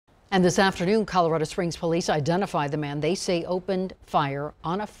And this afternoon, Colorado Springs police identified the man they say opened fire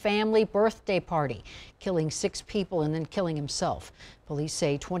on a family birthday party, killing 6 people and then killing himself. Police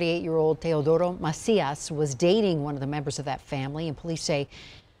say 28-year-old Teodoro Macias was dating one of the members of that family, and police say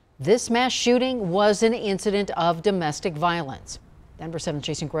this mass shooting was an incident of domestic violence. Denver 7's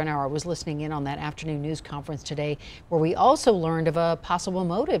Jason Grenauer was listening in on that afternoon news conference today, where we also learned of a possible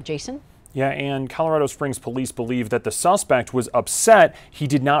motive. Jason? Yeah, and Colorado Springs police believe that the suspect was upset he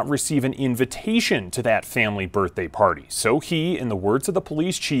did not receive an invitation to that family birthday party. So he, in the words of the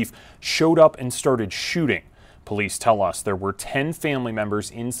police chief, showed up and started shooting. Police tell us there were 10 family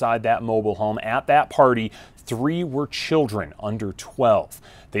members inside that mobile home at that party. 3 were children under 12.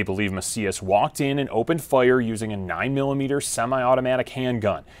 They believe Macias walked in and opened fire using a 9mm semi-automatic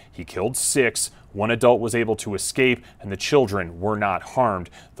handgun. He killed 6. 1 adult was able to escape, and the children were not harmed,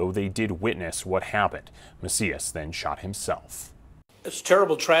 though they did witness what happened. Macias then shot himself. It's a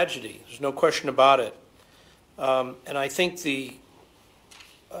terrible tragedy. There's no question about it. And I think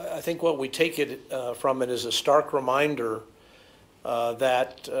what we take from it is a stark reminder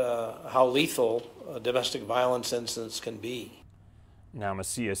that how lethal domestic violence incidents can be. Now,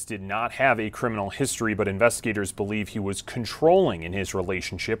 Macias did not have a criminal history, but investigators believe he was controlling in his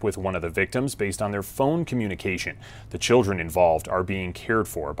relationship with one of the victims based on their phone communication. The children involved are being cared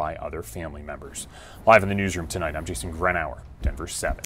for by other family members. Live in the newsroom tonight, I'm Jason Grenauer, Denver 7.